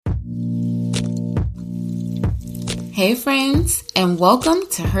Hey friends, and welcome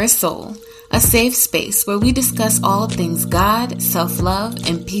to Her Soul, a safe space where we discuss all things God, self-love,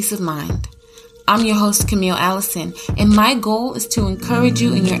 and peace of mind. I'm your host, Camille Allison, and my goal is to encourage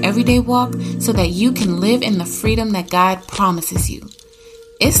you in your everyday walk so that you can live in the freedom that God promises you.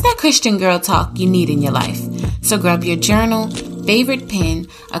 It's that Christian girl talk you need in your life. So grab your journal, favorite pen,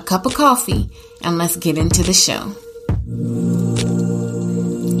 a cup of coffee, and let's get into the show.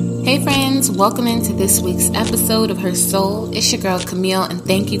 Hey friends, welcome into this week's episode of Her Soul. It's your girl Camille, and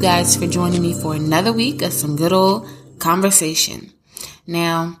thank you guys for joining me for another week of some good old conversation.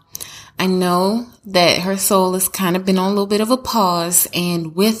 Now, I know that Her Soul has kind of been on a little bit of a pause,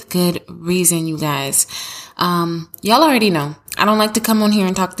 and with good reason, you guys. Y'all already know, I don't like to come on here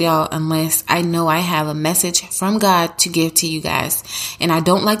and talk to y'all unless I know I have a message from God to give to you guys. And I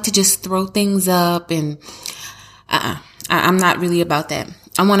don't like to just throw things up and I'm not really about that.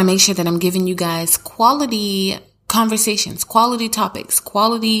 I want to make sure that I'm giving you guys quality conversations, quality topics,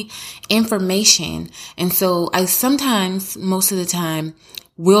 quality information. And so I sometimes, most of the time,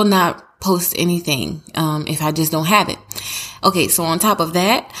 will not post anything if I just don't have it. Okay, so on top of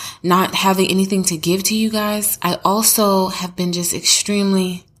that, not having anything to give to you guys, I also have been just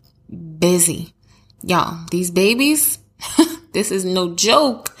extremely busy. Y'all, these babies, this is no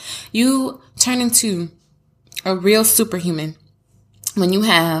joke. You turn into a real superhuman when you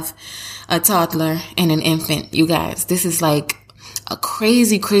have a toddler and an infant. You guys, this is like a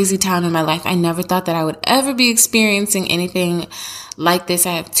crazy, crazy time in my life. I never thought that I would ever be experiencing anything like this.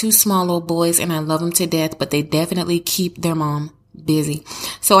 I have two small little boys and I love them to death, but they definitely keep their mom busy.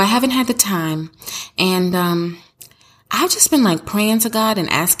 So I haven't had the time, and I've just been like praying to God and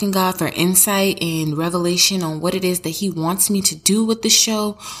asking God for insight and revelation on what it is that He wants me to do with the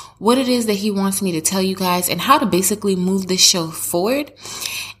show, what it is that He wants me to tell you guys, and how to basically move this show forward.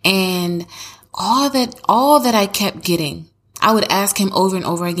 And all that I kept getting, I would ask Him over and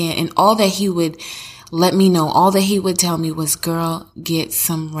over again, and all that He would let me know, all that He would tell me was, girl, get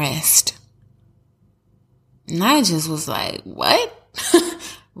some rest. And I just was like, what?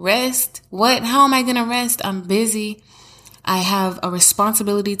 Rest? What? How am I going to rest? I'm busy. I have a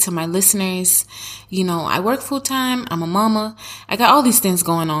responsibility to my listeners. You know, I work full time. I'm a mama. I got all these things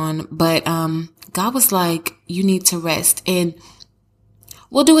going on, but God was like, you need to rest. And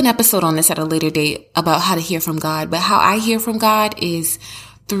we'll do an episode on this at a later date about how to hear from God. But how I hear from God is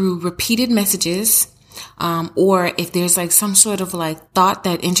through repeated messages, or if there's like some sort of like thought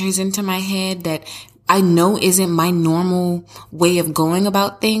that enters into my head that I know isn't my normal way of going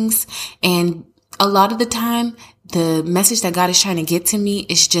about things. And a lot of the time, the message that God is trying to get to me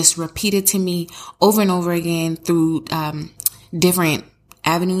is just repeated to me over and over again through different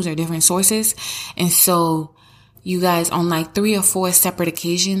avenues or different sources. And so you guys, on like 3 or 4 separate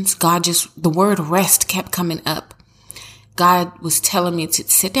occasions, the word rest kept coming up. God was telling me to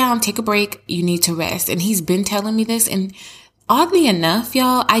sit down, take a break. You need to rest. And He's been telling me this. And oddly enough,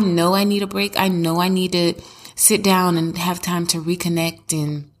 y'all, I know I need a break. I know I need to sit down and have time to reconnect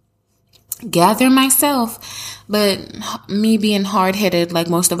and gather myself. But me being hard-headed like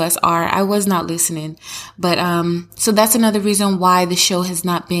most of us are, I was not listening. But so that's another reason why the show has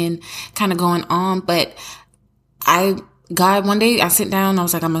not been kind of going on. But God, one day I sit down, I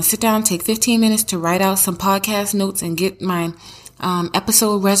was like, I'm going to sit down, take 15 minutes to write out some podcast notes and get my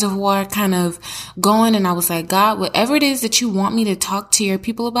episode reservoir kind of going. And I was like, God, whatever it is that you want me to talk to your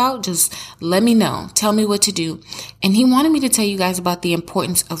people about, just let me know. Tell me what to do. And He wanted me to tell you guys about the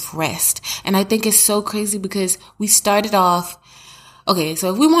importance of rest. And I think it's so crazy because we started off, okay,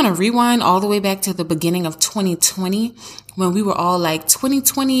 so if we want to rewind all the way back to the beginning of 2020, when we were all like,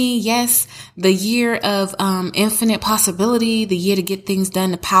 2020, yes, the year of infinite possibility, the year to get things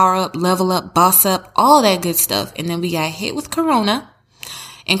done, to power up, level up, boss up, all that good stuff. And then we got hit with Corona.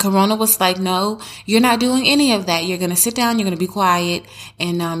 And Corona was like, no, you're not doing any of that. You're going to sit down, you're going to be quiet,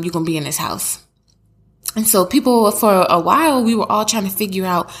 and you're going to be in this house. And so people, for a while, we were all trying to figure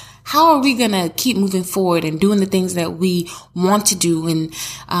out, how are we going to keep moving forward and doing the things that we want to do and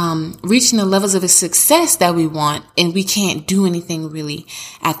reaching the levels of success that we want, and we can't do anything really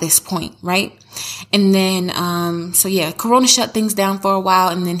at this point, right? And then, so yeah, Corona shut things down for a while,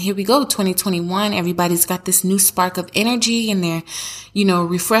 and then here we go, 2021. Everybody's got this new spark of energy, and they're,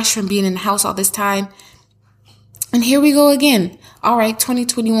 refreshed from being in the house all this time. And here we go again. All right,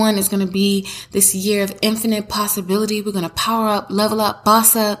 2021 is going to be this year of infinite possibility. We're going to power up, level up,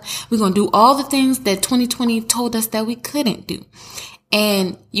 boss up. We're going to do all the things that 2020 told us that we couldn't do.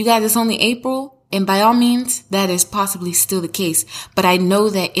 And you guys, it's only April, And by all means, that is possibly still the case. But I know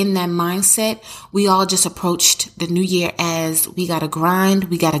that in that mindset, we all just approached the new year as we got to grind,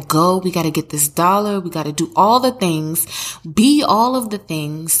 we got to go, we got to get this dollar, we got to do all the things, be all of the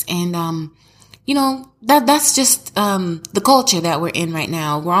things. And, that's just, the culture that we're in right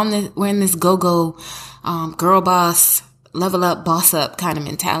now. We're in this go-go, girl boss, level up, boss up kind of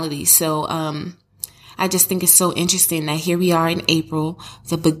mentality. So, I just think it's so interesting that here we are in April,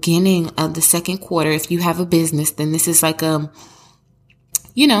 the beginning of the second quarter. If you have a business, then this is like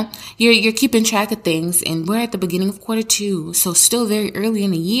you're keeping track of things, and we're at the beginning of quarter 2. So still very early in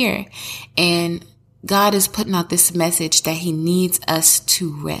the year, and God is putting out this message that he needs us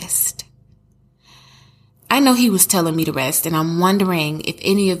to rest. I know he was telling me to rest, and I'm wondering if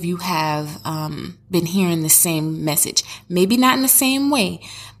any of you have been hearing the same message. Maybe not in the same way,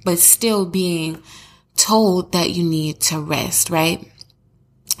 but still being told that you need to rest, right?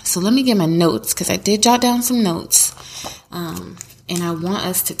 So let me get my notes, because I did jot down some notes. And I want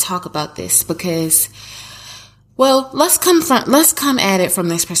us to talk about this because, let's come at it from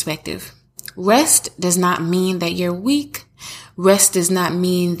this perspective. Rest does not mean that you're weak. Rest does not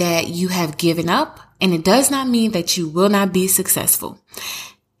mean that you have given up, and it does not mean that you will not be successful.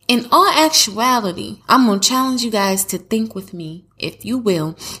 In all actuality, I'm going to challenge you guys to think with me, if you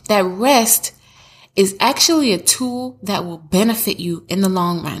will, that rest is actually a tool that will benefit you in the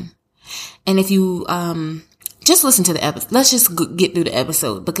long run. And if you just listen to the episode, let's just get through the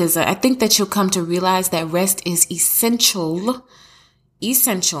episode, because I think that you'll come to realize that rest is essential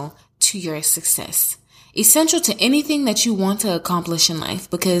to your success, essential to anything that you want to accomplish in life,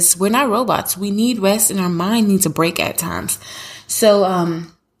 because we're not robots. We need rest, and our mind needs a break at times. So let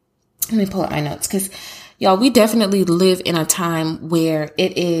me pull up my notes, because y'all, we definitely live in a time where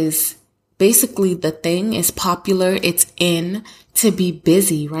it is basically the thing is popular. It's in to be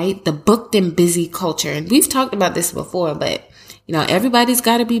busy, right? The booked and busy culture. And we've talked about this before, but everybody's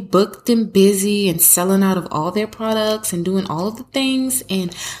got to be booked and busy and selling out of all their products and doing all of the things.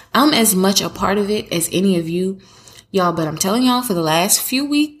 And I'm as much a part of it as any of you, y'all. But I'm telling y'all, for the last few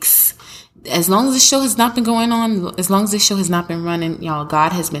weeks, as long as the show has not been going on, as long as this show has not been running, y'all,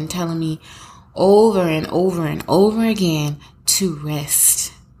 God has been telling me over and over and over again to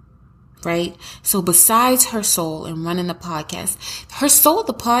rest. Right? So besides Her Soul and running the podcast, Her Soul,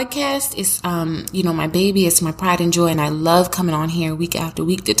 the podcast is, my baby. It's my pride and joy. And I love coming on here week after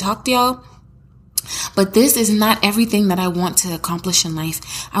week to talk to y'all. But this is not everything that I want to accomplish in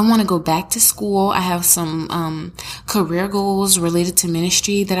life. I want to go back to school. I have some career goals related to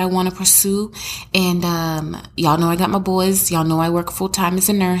ministry that I want to pursue. And y'all know I got my boys. Y'all know I work full time as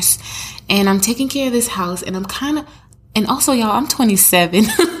a nurse. And I'm taking care of this house. And and also, y'all, I'm 27.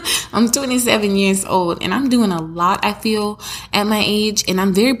 I'm 27 years old, and I'm doing a lot, I feel, at my age, and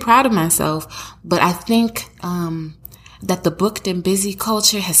I'm very proud of myself. But I think that the booked and busy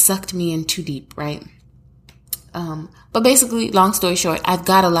culture has sucked me in too deep, right? But basically, long story short, I've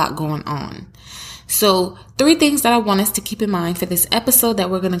got a lot going on. So 3 things that I want us to keep in mind for this episode that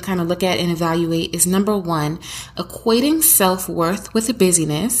we're going to kind of look at and evaluate is, number 1, equating self-worth with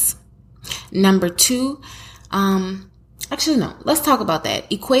busyness. Number 2, actually, no, let's talk about that.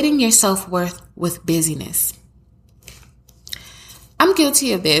 Equating your self-worth with busyness. I'm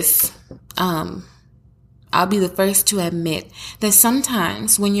guilty of this. I'll be the first to admit that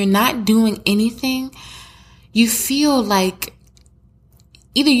sometimes when you're not doing anything, you feel like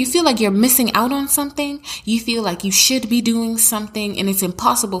you're missing out on something, you feel like you should be doing something, and it's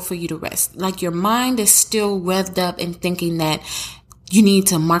impossible for you to rest. Like your mind is still revved up and thinking that you need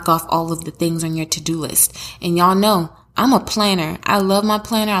to mark off all of the things on your to-do list. And y'all know, I'm a planner. I love my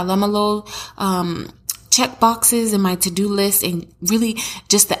planner. I love my little check boxes in my to-do list, and really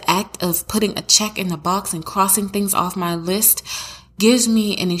just the act of putting a check in the box and crossing things off my list gives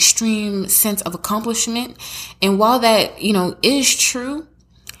me an extreme sense of accomplishment. And while that, is true,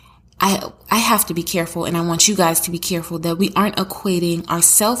 I have to be careful, and I want you guys to be careful that we aren't equating our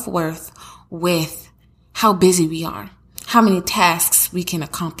self-worth with how busy we are, how many tasks we can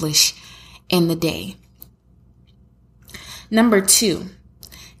accomplish in the day. Number 2,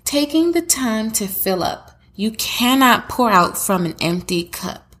 taking the time to fill up. You cannot pour out from an empty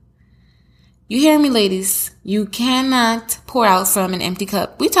cup. You hear me, ladies? You cannot pour out from an empty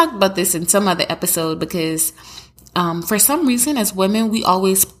cup. We talked about this in some other episode because for some reason as women, we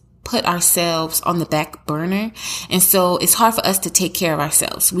always put ourselves on the back burner. And so it's hard for us to take care of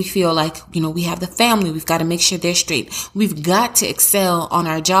ourselves. We feel like, we have the family. We've got to make sure they're straight. We've got to excel on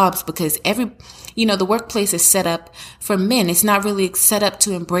our jobs because the workplace is set up for men. It's not really set up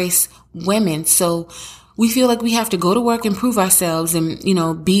to embrace women. So we feel like we have to go to work and prove ourselves and,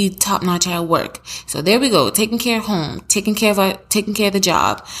 be top notch at work. So there we go. Taking care of home, taking care of the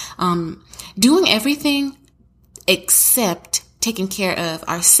job, doing everything except taking care of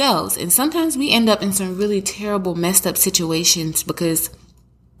ourselves. And sometimes we end up in some really terrible, messed up situations because,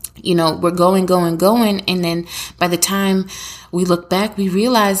 we're going. And then by the time we look back, we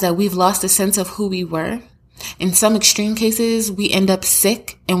realize that we've lost a sense of who we were. In some extreme cases, we end up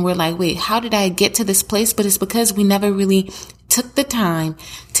sick and we're like, wait, how did I get to this place? But it's because we never really took the time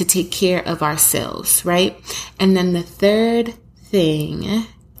to take care of ourselves, right? And then the third thing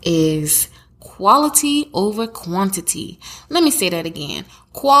is quality over quantity. Let me say that again.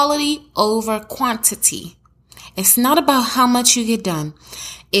 Quality over quantity. It's not about how much you get done.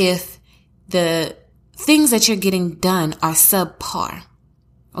 If the things that you're getting done are subpar,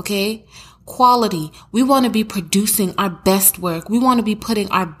 okay? Quality. We want to be producing our best work. We want to be putting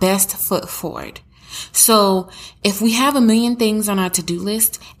our best foot forward. So if we have 1 million things on our to-do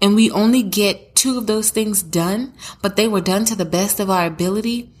list and we only get 2 of those things done, but they were done to the best of our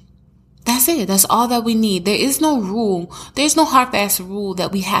ability, that's it. That's all that we need. There is no rule. There's no hard-fast rule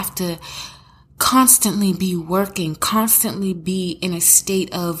that we have to constantly be working, constantly be in a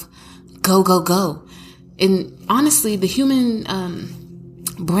state of go. And honestly, the human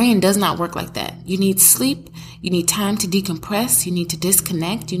brain does not work like that. You need sleep. You need time to decompress. You need to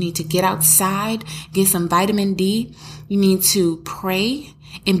disconnect. You need to get outside, get some vitamin D. You need to pray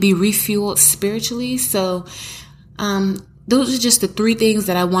and be refueled spiritually. So, those are just the 3 things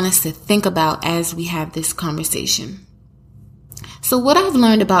that I want us to think about as we have this conversation. So what I've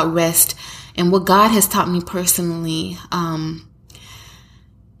learned about rest and what God has taught me personally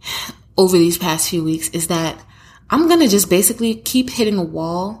over these past few weeks is that I'm going to just basically keep hitting a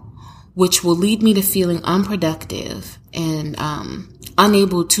wall, which will lead me to feeling unproductive and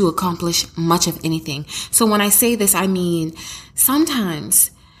unable to accomplish much of anything. So when I say this, I mean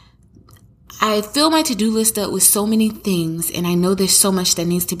sometimes I fill my to-do list up with so many things and I know there's so much that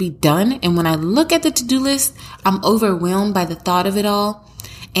needs to be done. And when I look at the to-do list, I'm overwhelmed by the thought of it all.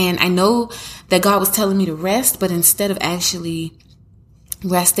 And I know that God was telling me to rest, but instead of actually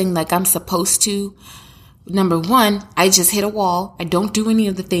resting like I'm supposed to, number 1, I just hit a wall. I don't do any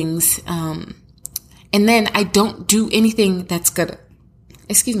of the things. And then I don't do anything that's gonna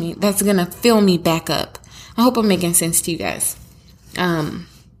fill me back up. I hope I'm making sense to you guys.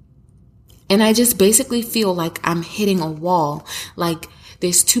 And I just basically feel like I'm hitting a wall, like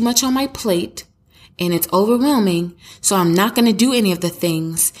there's too much on my plate and it's overwhelming. So I'm not going to do any of the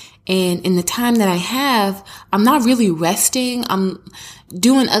things. And in the time that I have, I'm not really resting. I'm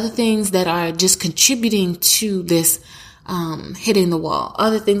doing other things that are just contributing to this, hitting the wall.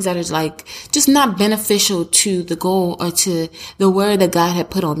 Other things that are like just not beneficial to the goal or to the word that God had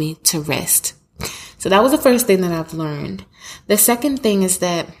put on me to rest. So that was the first thing that I've learned. The second thing is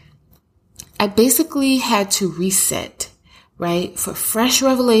that I basically had to reset, right? For fresh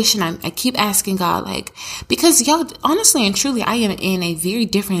revelation. I keep asking God, because y'all, honestly and truly, I am in a very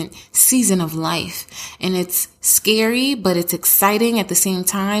different season of life and it's scary, but it's exciting at the same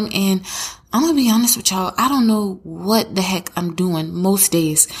time. And I'm going to be honest with y'all. I don't know what the heck I'm doing most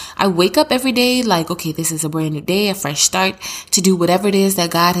days. I wake up every day like, okay, this is a brand new day, a fresh start to do whatever it is that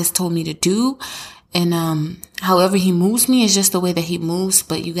God has told me to do. And, however he moves me is just the way that he moves.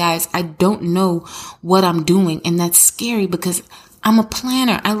 But you guys, I don't know what I'm doing. And that's scary because I'm a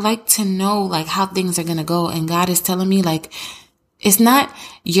planner. I like to know how things are going to go. And God is telling me it's not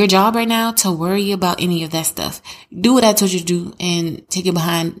your job right now to worry about any of that stuff. Do what I told you to do and take it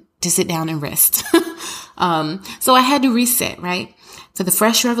behind to sit down and rest. So I had to reset, right? For the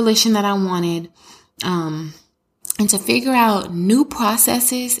fresh revelation that I wanted, and to figure out new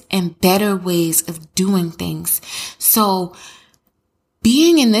processes and better ways of doing things. So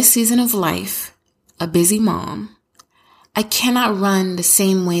being in this season of life, a busy mom, I cannot run the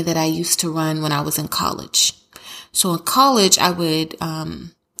same way that I used to run when I was in college. So in college, I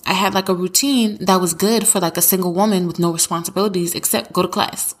had a routine that was good for a single woman with no responsibilities except go to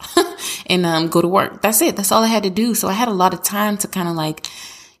class and go to work. That's it. That's all I had to do. So I had a lot of time to kind of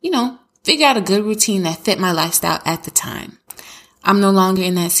figure out a good routine that fit my lifestyle at the time. I'm no longer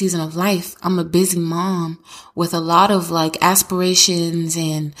in that season of life. I'm a busy mom with a lot of aspirations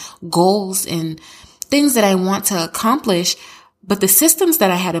and goals and things that I want to accomplish. But the systems that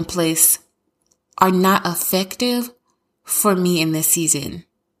I had in place are not effective for me in this season.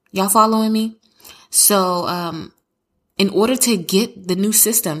 Y'all following me? So, in order to get the new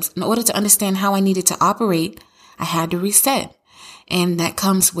systems, in order to understand how I needed to operate, I had to reset. And that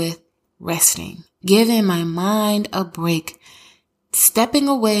comes with resting, giving my mind a break, stepping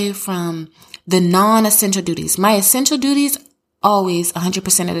away from the non-essential duties. My essential duties, always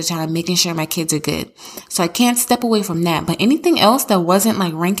 100% of the time, making sure my kids are good. So I can't step away from that. But anything else that wasn't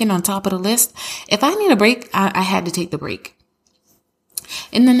like ranking on top of the list, if I need a break, I had to take the break.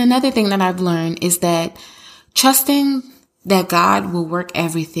 And then another thing that I've learned is that trusting that God will work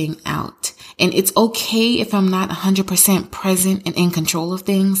everything out. And it's okay if I'm not 100% present and in control of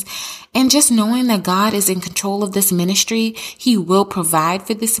things. And just knowing that God is in control of this ministry, He will provide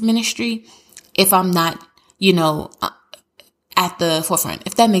for this ministry if I'm not, at the forefront.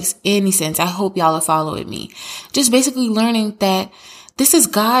 If that makes any sense, I hope y'all are following me. Just basically learning that this is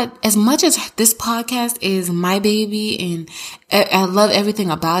God. As much as this podcast is my baby and I love everything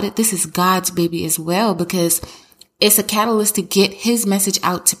about it, this is God's baby as well, because it's a catalyst to get His message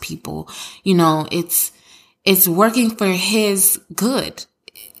out to people. It's working for His good.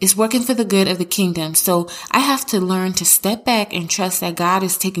 It's working for the good of the kingdom. So I have to learn to step back and trust that God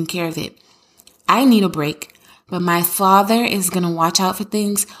is taking care of it. I need a break, but my Father is going to watch out for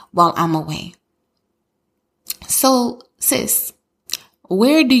things while I'm away. So, sis,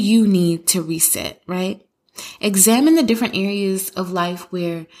 where do you need to reset, right? Examine the different areas of life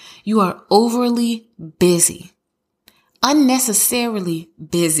where you are overly busy. Unnecessarily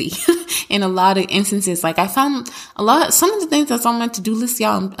busy in a lot of instances. Like I found some of the things that's on my to-do list,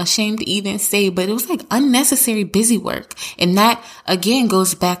 y'all, I'm ashamed to even say, but it was like unnecessary busy work. And that again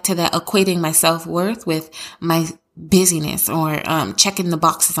goes back to that equating my self-worth with my busyness or checking the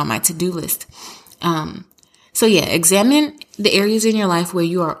boxes on my to-do list. So yeah, examine the areas in your life where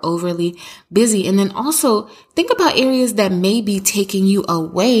you are overly busy. And then also think about areas that may be taking you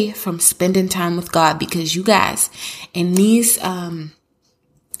away from spending time with God, because you guys in these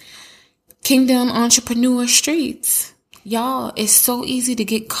kingdom entrepreneur streets, y'all, it's so easy to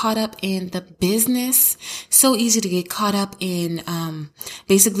get caught up in the business, so easy to get caught up in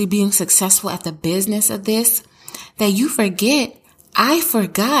basically being successful at the business of this, that you forget. I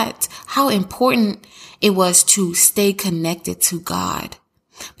forgot how important it was to stay connected to God,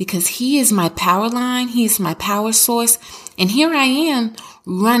 because He is my power line. He is my power source. And here I am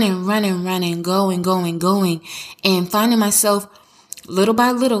running, going, and finding myself little by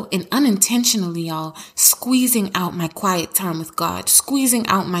little and unintentionally, y'all, squeezing out my quiet time with God, squeezing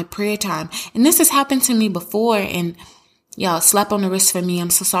out my prayer time. And this has happened to me before, and y'all, slap on the wrist for me. I'm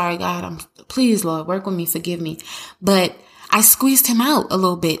so sorry, God. Please, Lord, work with me, forgive me. But I squeezed Him out a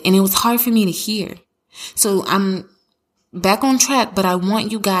little bit, and it was hard for me to hear. So I'm back on track, but I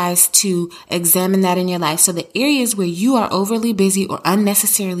want you guys to examine that in your life. So the areas where you are overly busy or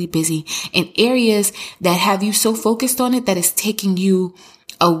unnecessarily busy, and areas that have you so focused on it that it's taking you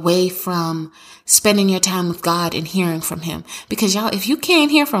away from spending your time with God and hearing from Him. Because y'all, if you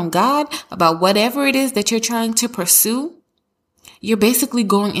can't hear from God about whatever it is that you're trying to pursue, you're basically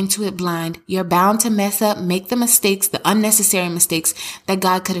going into it blind. You're bound to mess up, make the mistakes, the unnecessary mistakes that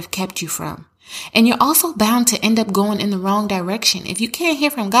God could have kept you from. And you're also bound to end up going in the wrong direction. If you can't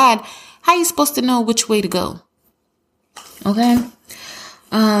hear from God, how are you supposed to know which way to go? Okay.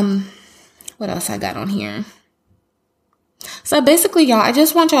 What else I got on here? So basically, y'all, I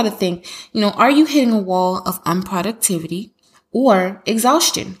just want y'all to think, are you hitting a wall of unproductivity or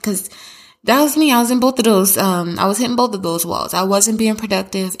exhaustion? Because that was me. I was in both of those. I was hitting both of those walls. I wasn't being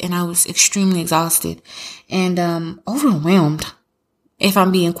productive, and I was extremely exhausted and overwhelmed, if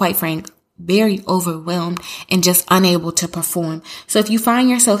I'm being quite frank. Very overwhelmed and just unable to perform. So if you find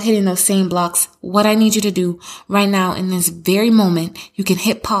yourself hitting those same blocks, what I need you to do right now in this very moment, you can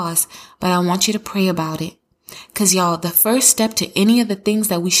hit pause, but I want you to pray about it. Because y'all, the first step to any of the things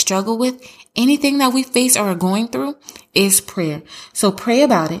that we struggle with, anything that we face or are going through, is prayer. So pray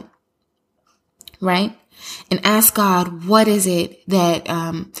about it, right? And ask God, what is it that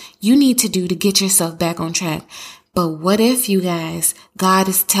you need to do to get yourself back on track? But what if, you guys, God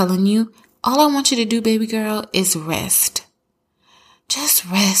is telling you, all I want you to do, baby girl, is rest. Just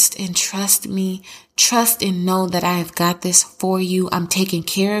rest and trust me. Trust and know that I have got this for you. I'm taking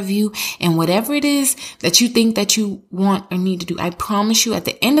care of you. And whatever it is that you think that you want or need to do, I promise you at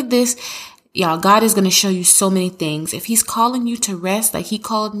the end of this, y'all, God is going to show you so many things. If He's calling you to rest, like He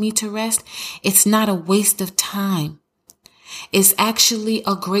called me to rest, it's not a waste of time. It's actually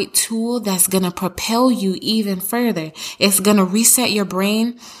a great tool that's going to propel you even further. It's going to reset your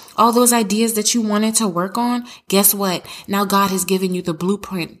brain. All those ideas that you wanted to work on, guess what? Now God has given you the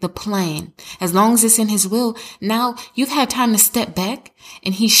blueprint, the plan. As long as it's in His will, now you've had time to step back,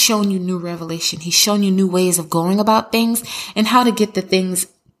 and He's shown you new revelation. He's shown you new ways of going about things and how to get the things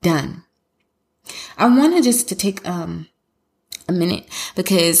done. I wanted just to take a minute,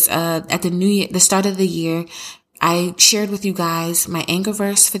 because at the start of the year, I shared with you guys my anchor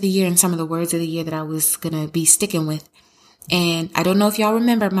verse for the year and some of the words of the year that I was going to be sticking with. And I don't know if y'all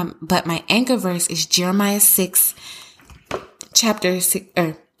remember, but my anchor verse is Jeremiah chapter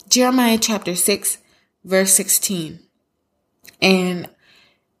 6, verse 16. And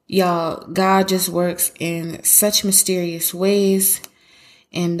y'all, God just works in such mysterious ways.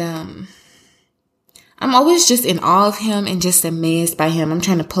 And I'm always just in awe of him and just amazed by him. I'm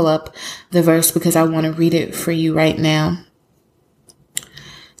trying to pull up the verse because I want to read it for you right now.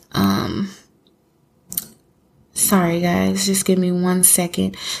 Sorry guys, just give me 1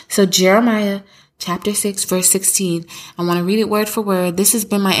 second. So Jeremiah chapter 6, verse 16. I want to read it word for word. This has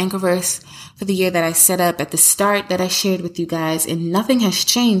been my anchor verse for the year that I set up at the start that I shared with you guys, and nothing has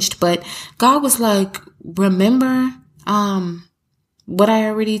changed. But God was like, remember, what I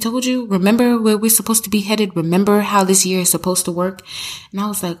already told you? Remember where we're supposed to be headed? Remember how this year is supposed to work? And I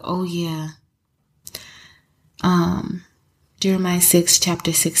was like, oh yeah. Jeremiah 6,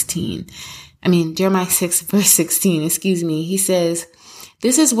 verse 16, He says,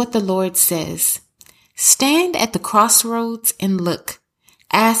 this is what the Lord says. Stand at the crossroads and look.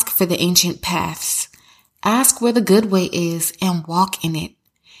 Ask for the ancient paths. Ask where the good way is and walk in it.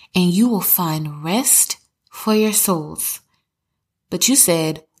 And you will find rest for your souls. But you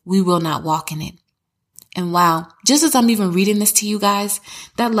said, we will not walk in it. And wow, just as I'm even reading this to you guys,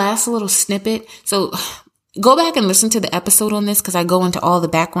 that last little snippet. So go back and listen to the episode on this because I go into all the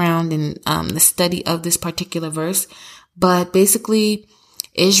background and the study of this particular verse. But basically,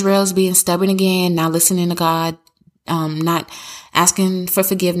 Israel's being stubborn again, not listening to God, not asking for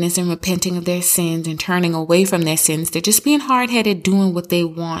forgiveness and repenting of their sins and turning away from their sins. They're just being hard-headed, doing what they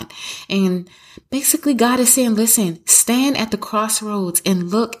want. And basically God is saying, listen, stand at the crossroads and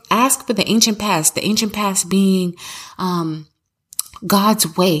look, ask for the ancient past being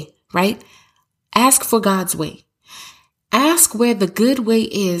God's way, right? Ask for God's way. Ask where the good way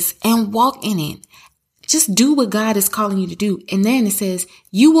is and walk in it. Just do what God is calling you to do. And then it says,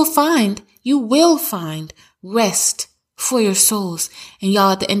 you will find rest for your souls. And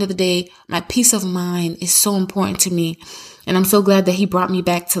y'all, at the end of the day, my peace of mind is so important to me. And I'm so glad that he brought me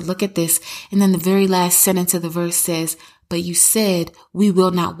back to look at this. And then the very last sentence of the verse says, but you said we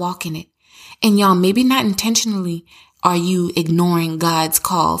will not walk in it. And y'all, maybe not intentionally are you ignoring God's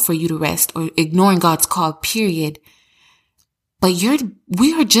call for you to rest or ignoring God's call, period. But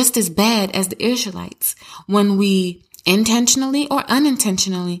we are just as bad as the Israelites when we intentionally or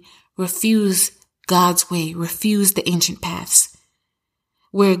unintentionally refuse God's way, refuse the ancient paths.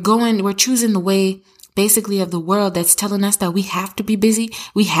 We're choosing the way basically of the world that's telling us that we have to be busy.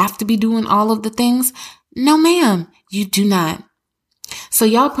 We have to be doing all of the things. No, ma'am, you do not. So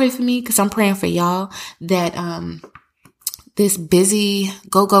y'all pray for me because I'm praying for y'all that, this busy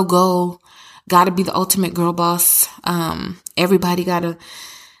go, gotta be the ultimate girl boss. Everybody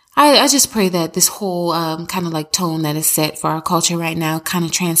I just pray that this whole, kind of like tone that is set for our culture right now kind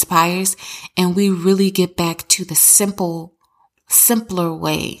of transpires and we really get back to the simpler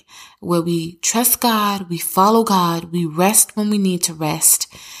way where we trust God, we follow God, we rest when we need to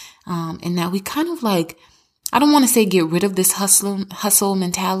rest. And that we kind of like, I don't want to say get rid of this hustle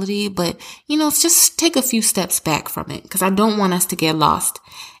mentality, but just take a few steps back from it because I don't want us to get lost.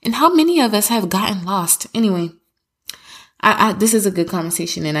 And how many of us have gotten lost? Anyway, this is a good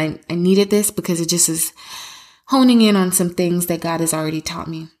conversation and I needed this because it just is honing in on some things that God has already taught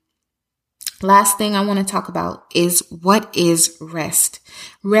me. Last thing I want to talk about is what is rest?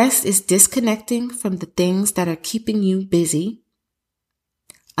 Rest is disconnecting from the things that are keeping you busy.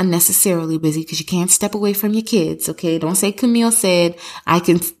 Unnecessarily busy because you can't step away from your kids. Okay. Don't say Camille said I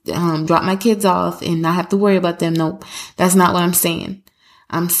can drop my kids off and not have to worry about them. Nope. That's not what I'm saying.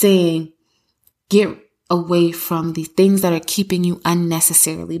 I'm saying get away from the things that are keeping you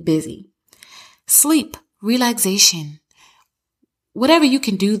unnecessarily busy. Sleep, relaxation, whatever you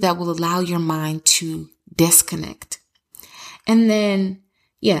can do that will allow your mind to disconnect. And then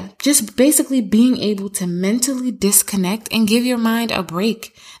just basically being able to mentally disconnect and give your mind a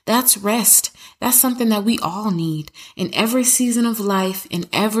break. That's rest. That's something that we all need in every season of life, in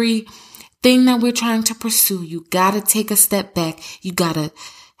every thing that we're trying to pursue. You got to take a step back. You got to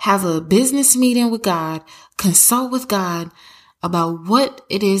have a business meeting with God, consult with God about what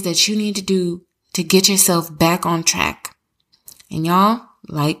it is that you need to do to get yourself back on track. And y'all,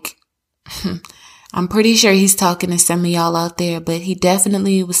 I'm pretty sure he's talking to some of y'all out there, but he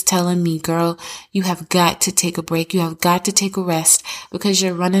definitely was telling me, girl, you have got to take a break. You have got to take a rest because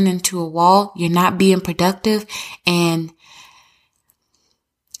you're running into a wall. You're not being productive. And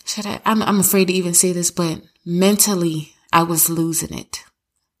I'm afraid to even say this, but mentally I was losing it.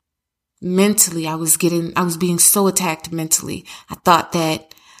 mentally, I was being so attacked mentally. I thought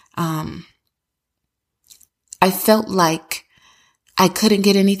that, I felt like I couldn't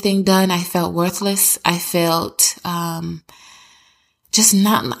get anything done. I felt worthless. I felt, I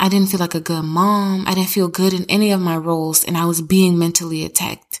didn't feel like a good mom. I didn't feel good in any of my roles, and I was being mentally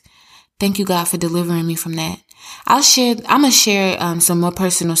attacked. Thank you, God, for delivering me from that. I'm going to share some more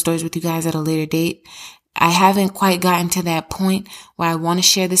personal stories with you guys at a later date. I haven't quite gotten to that point where I want to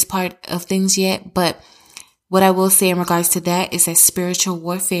share this part of things yet, but what I will say in regards to that is that spiritual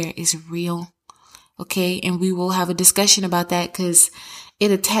warfare is real. Okay. And we will have a discussion about that because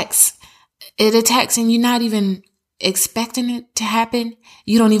it attacks and you're not even expecting it to happen.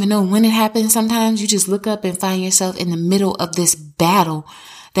 You don't even know when it happens. Sometimes you just look up and find yourself in the middle of this battle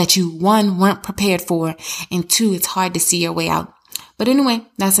that you, one, weren't prepared for, and two, it's hard to see your way out. But anyway,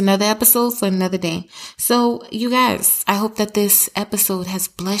 that's another episode for another day. So you guys, I hope that this episode has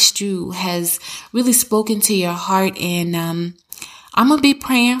blessed you, has really spoken to your heart, and I'm going to be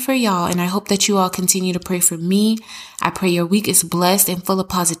praying for y'all, and I hope that you all continue to pray for me. I pray your week is blessed and full of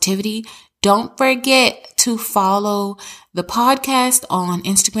positivity. Don't forget to follow the podcast on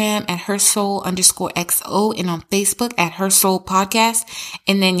Instagram at hersoul_XO and on Facebook at Her Soul Podcast.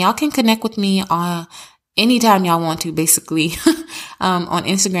 And then y'all can connect with me anytime y'all want to, basically, on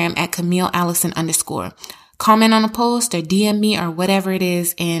Instagram at CamilleAllison_. Comment on a post or DM me or whatever it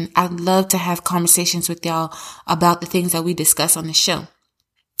is. And I'd love to have conversations with y'all about the things that we discuss on the show.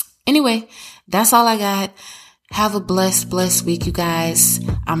 Anyway, that's all I got. Have a blessed week, you guys.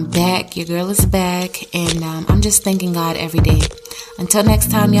 I'm back. Your girl is back. And I'm just thanking God every day. Until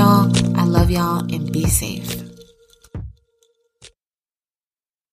next time, y'all, I love y'all and be safe.